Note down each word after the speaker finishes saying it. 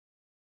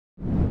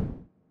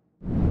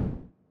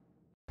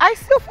I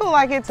still feel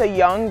like it's a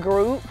young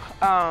group,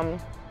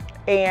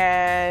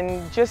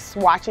 and just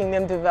watching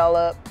them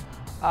develop,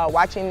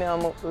 watching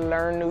them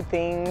learn new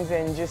things,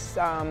 and just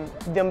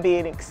them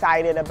being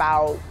excited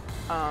about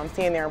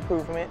seeing their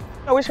improvement.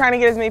 We're trying to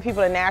get as many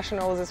people to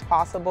nationals as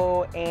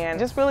possible and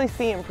just really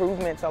see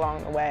improvements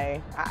along the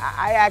way.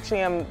 I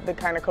actually am the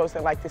kind of coach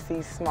that like to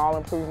see small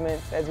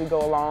improvements as we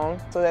go along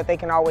so that they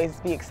can always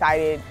be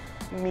excited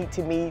meet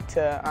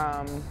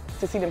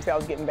to see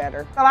themselves getting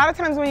better. A lot of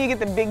times when you get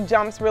the big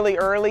jumps really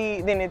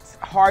early, then it's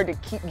hard to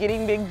keep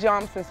getting big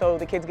jumps, and so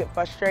the kids get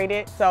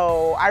frustrated.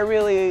 So I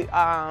really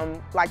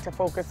like to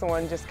focus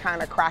on just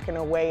kind of cracking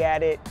away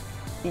at it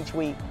each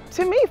week.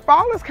 To me,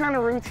 fall is kind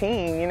of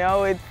routine, you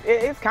know,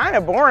 it's kind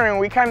of boring.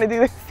 We kind of do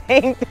the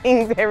same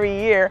things every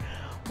year.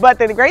 But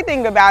the great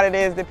thing about it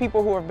is the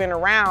people who have been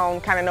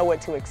around kind of know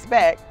what to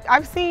expect.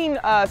 I've seen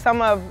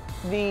some of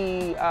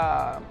the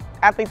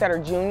athletes that are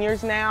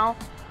juniors now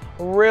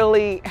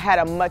really had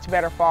a much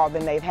better fall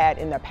than they've had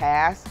in the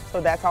past.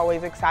 So that's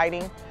always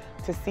exciting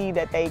to see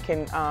that they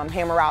can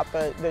hammer out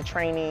the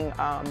training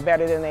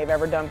better than they've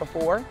ever done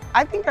before.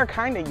 I think they're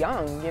kind of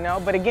young, you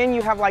know, but again,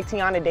 you have like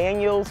Tiana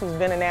Daniels, who's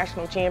been a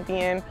national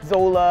champion,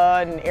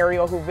 Zola and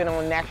Ariel, who've been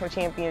on national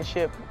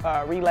championship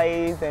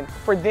relays, and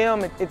for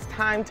them, it's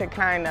time to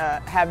kind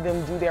of have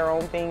them do their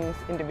own things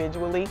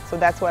individually. So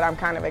that's what I'm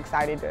kind of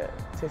excited to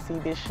see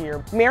this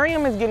year.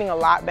 Miriam is getting a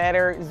lot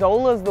better.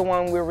 Zola's the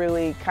one we're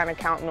really kind of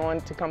counting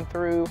on to come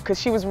through because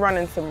she was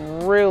running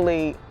some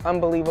really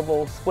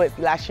unbelievable splits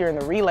last year in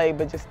the relay,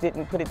 but just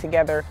didn't put it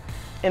together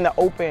in the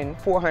open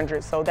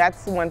 400. So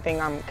that's one thing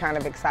I'm kind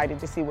of excited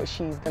to see what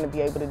she's going to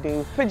be able to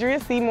do.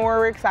 Padria Seymour,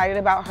 we're excited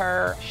about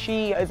her.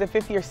 She is a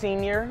fifth-year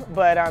senior,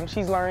 but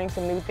she's learning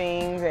some new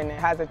things and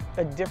has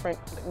a different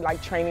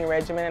like training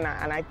regimen,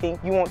 and I think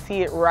you won't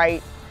see it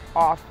right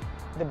off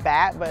the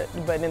bat,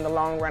 but in the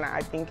long run,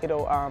 I think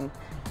it'll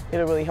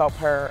really help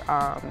her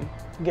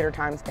get her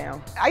times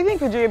down. I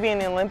think Padria being in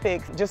the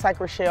Olympics, just like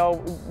Rochelle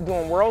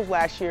doing Worlds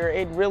last year,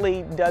 it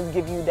really does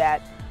give you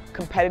that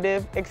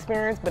competitive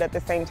experience, but at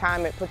the same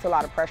time, it puts a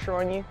lot of pressure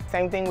on you.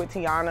 Same thing with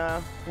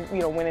Tiana, you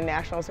know, winning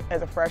nationals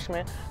as a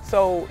freshman.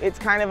 So it's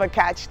kind of a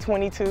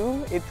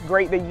catch-22. It's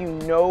great that you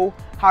know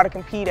how to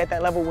compete at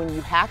that level when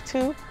you have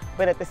to,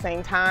 but at the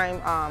same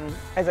time,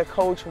 as a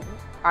coach,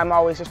 I'm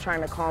always just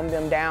trying to calm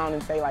them down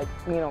and say, like,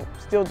 you know,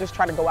 still just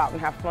try to go out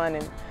and have fun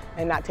and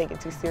not take it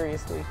too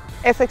seriously.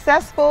 A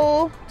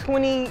successful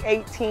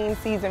 2018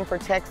 season for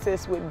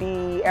Texas would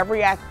be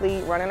every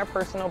athlete running a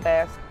personal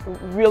best,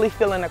 really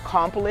feeling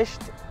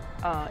accomplished,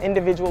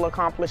 individual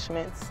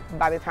accomplishments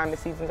by the time the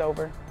season's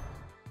over.